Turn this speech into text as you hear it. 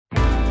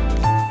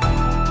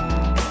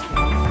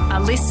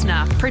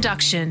listener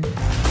production.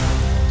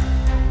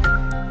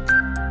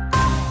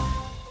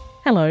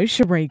 Hello,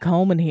 Cherie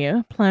Coleman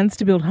here. Plans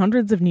to build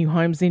hundreds of new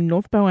homes in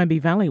North Boambee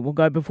Valley will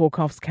go before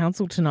Coffs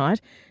Council tonight.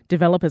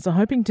 Developers are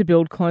hoping to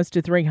build close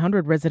to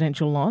 300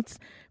 residential lots,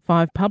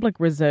 5 public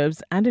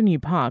reserves and a new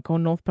park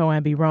on North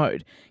Boambee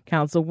Road.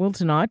 Council will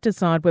tonight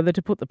decide whether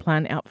to put the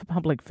plan out for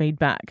public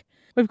feedback.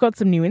 We've got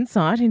some new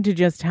insight into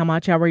just how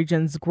much our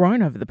region's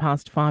grown over the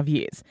past 5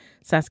 years.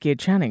 Saskia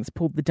Channing's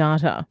pulled the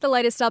data. The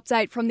latest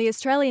update from the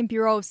Australian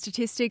Bureau of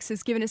Statistics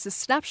has given us a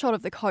snapshot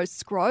of the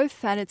coast's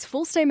growth, and it's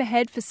full steam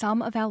ahead for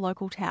some of our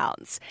local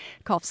towns.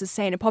 Coffs has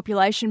seen a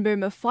population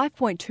boom of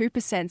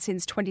 5.2%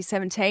 since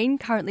 2017,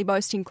 currently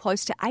boasting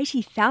close to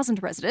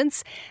 80,000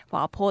 residents,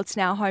 while Port's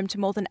now home to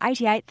more than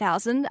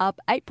 88,000, up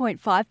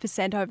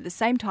 8.5% over the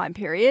same time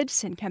period,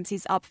 and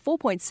Kempsey's up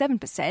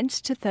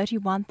 4.7% to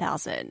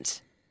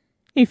 31,000.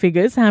 New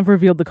figures have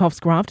revealed the Coffs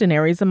Grafton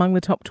area is among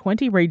the top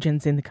 20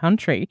 regions in the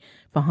country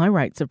for high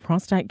rates of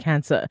prostate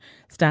cancer.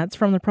 Stats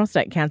from the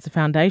Prostate Cancer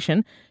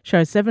Foundation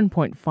show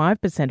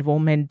 7.5% of all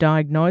men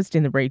diagnosed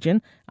in the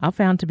region are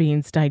found to be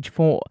in stage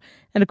 4.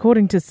 And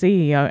according to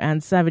CEO Anne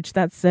Savage,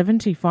 that's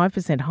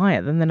 75%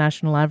 higher than the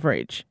national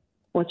average.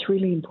 What's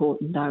really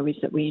important, though, is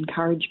that we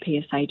encourage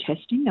PSA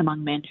testing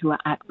among men who are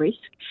at risk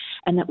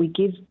and that we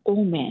give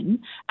all men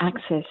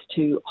access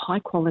to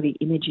high-quality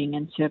imaging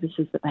and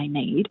services that they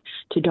need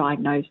to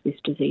diagnose this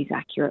disease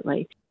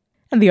accurately.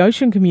 And the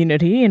ocean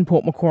community in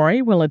Port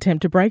Macquarie will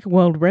attempt to break a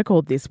world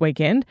record this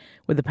weekend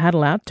with a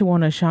paddle out to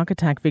honour shark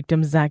attack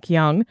victim Zach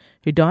Young,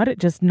 who died at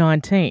just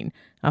 19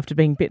 after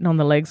being bitten on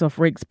the legs off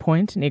Riggs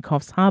Point near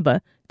Coffs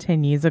Harbour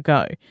 10 years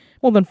ago.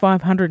 More than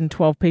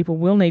 512 people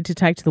will need to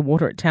take to the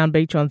water at Town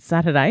Beach on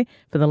Saturday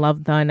for the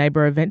Love Thy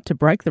Neighbour event to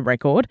break the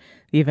record.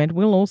 The event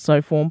will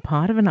also form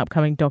part of an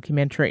upcoming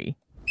documentary.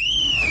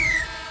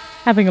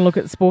 Having a look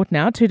at sport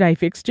now, 2-day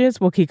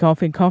fixtures will kick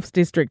off in Coffs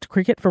District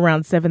Cricket for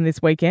round 7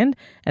 this weekend,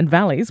 and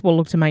Valleys will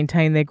look to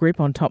maintain their grip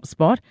on top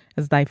spot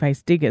as they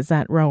face Diggers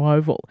at Roe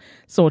Oval.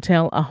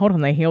 Sawtell are hot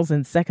on their heels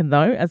in second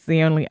though, as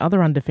the only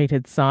other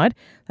undefeated side.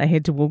 They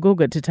head to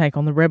Woolgoolga to take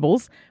on the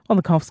Rebels, while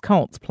the Coffs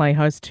Colts play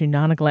host to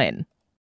Nana Glen.